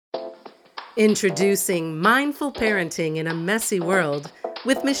Introducing Mindful Parenting in a Messy World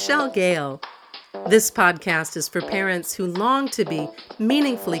with Michelle Gale. This podcast is for parents who long to be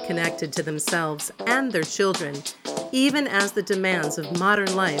meaningfully connected to themselves and their children, even as the demands of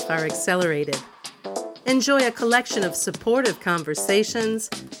modern life are accelerated. Enjoy a collection of supportive conversations,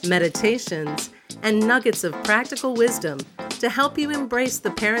 meditations, and nuggets of practical wisdom to help you embrace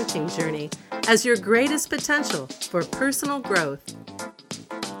the parenting journey as your greatest potential for personal growth.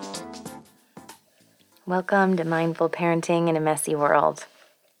 Welcome to Mindful Parenting in a Messy World.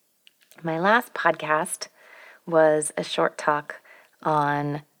 My last podcast was a short talk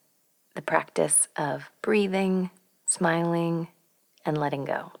on the practice of breathing, smiling, and letting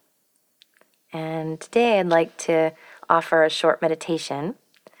go. And today I'd like to offer a short meditation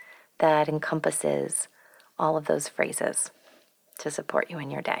that encompasses all of those phrases to support you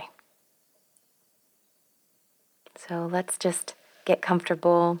in your day. So let's just get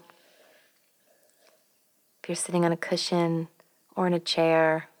comfortable. If you're sitting on a cushion or in a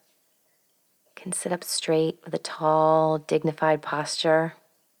chair, you can sit up straight with a tall, dignified posture.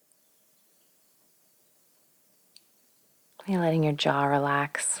 You're letting your jaw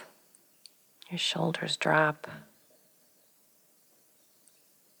relax, your shoulders drop.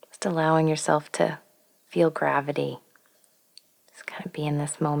 Just allowing yourself to feel gravity. Just kind of be in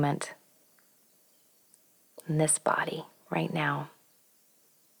this moment, in this body right now.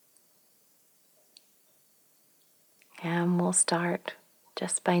 And we'll start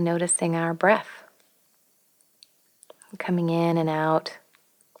just by noticing our breath coming in and out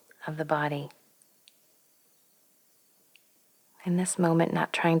of the body. In this moment,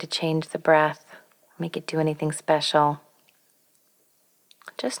 not trying to change the breath, make it do anything special.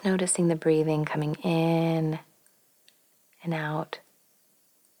 Just noticing the breathing coming in and out.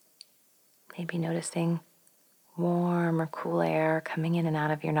 Maybe noticing warm or cool air coming in and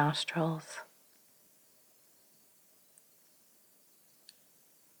out of your nostrils.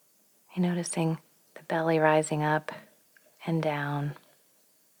 You're noticing the belly rising up and down.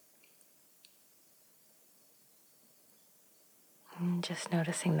 And just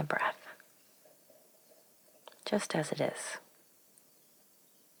noticing the breath, just as it is.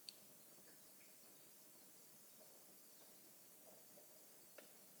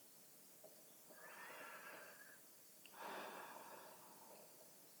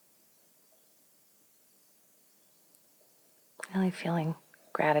 Really feeling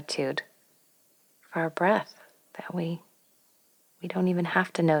gratitude for our breath that we don't even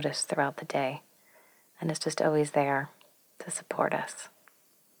have to notice throughout the day, and it's just always there to support us.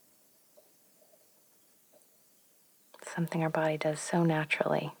 It's something our body does so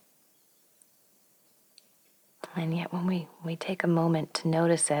naturally. And yet when we take a moment to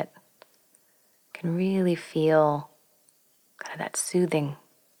notice it, can really feel kind of that soothing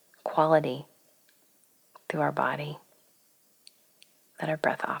quality through our body that our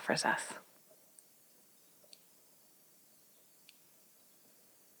breath offers us.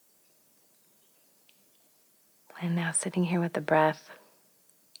 And now sitting here with the breath,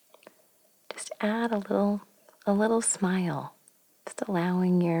 just add a little smile, just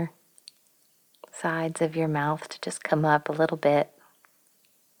allowing your sides of your mouth to just come up a little bit.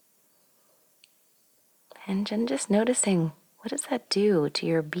 And then just noticing, what does that do to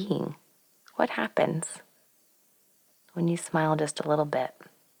your being? What happens when you smile just a little bit?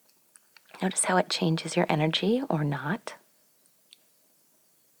 Notice how it changes your energy or not.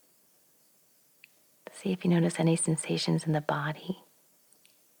 See if you notice any sensations in the body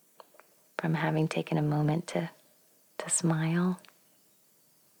from having taken a moment to smile.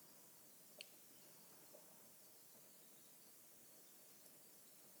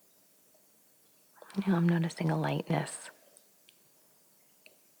 I'm noticing a lightness.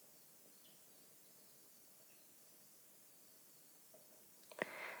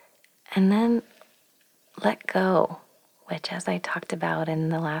 And then let go, which, as I talked about in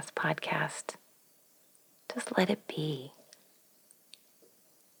the last podcast, just let it be.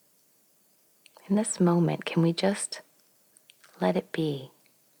 In this moment, can we just let it be?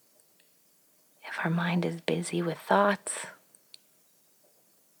 If our mind is busy with thoughts,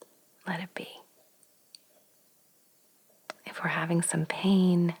 let it be. If we're having some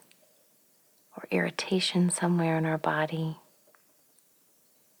pain or irritation somewhere in our body,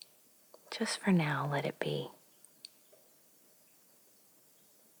 just for now, let it be.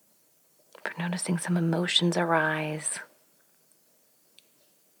 If we're noticing some emotions arise,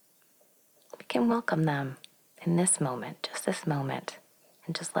 we can welcome them in this moment, just this moment,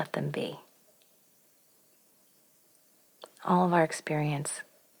 and just let them be. All of our experience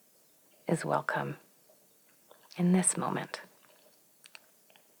is welcome in this moment.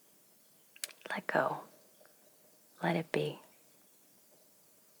 Let go. Let it be.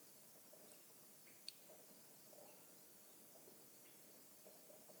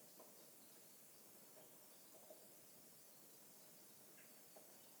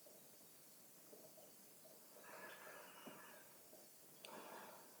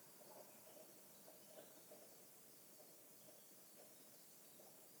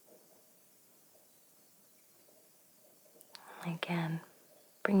 Again,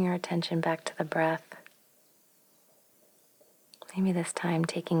 bring your attention back to the breath. Maybe this time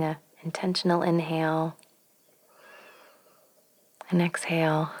taking an intentional inhale and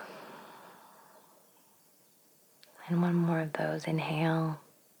exhale. And one more of those. Inhale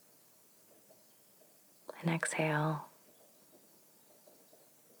and exhale.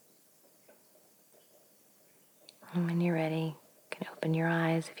 And when you're ready, you can open your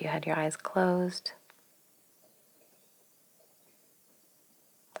eyes if you had your eyes closed.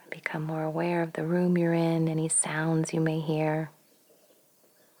 Become more aware of the room you're in, any sounds you may hear.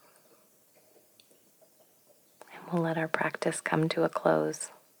 And we'll let our practice come to a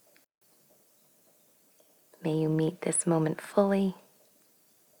close. May you meet this moment fully.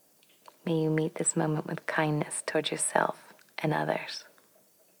 May you meet this moment with kindness towards yourself and others.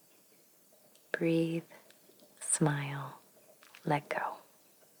 Breathe, smile, let go.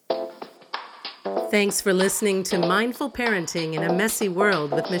 Thanks for listening to Mindful Parenting in a Messy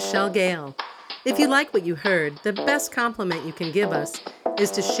World with Michelle Gale. If you like what you heard, the best compliment you can give us is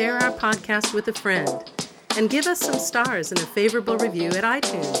to share our podcast with a friend and give us some stars and a favorable review at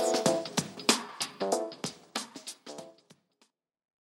iTunes.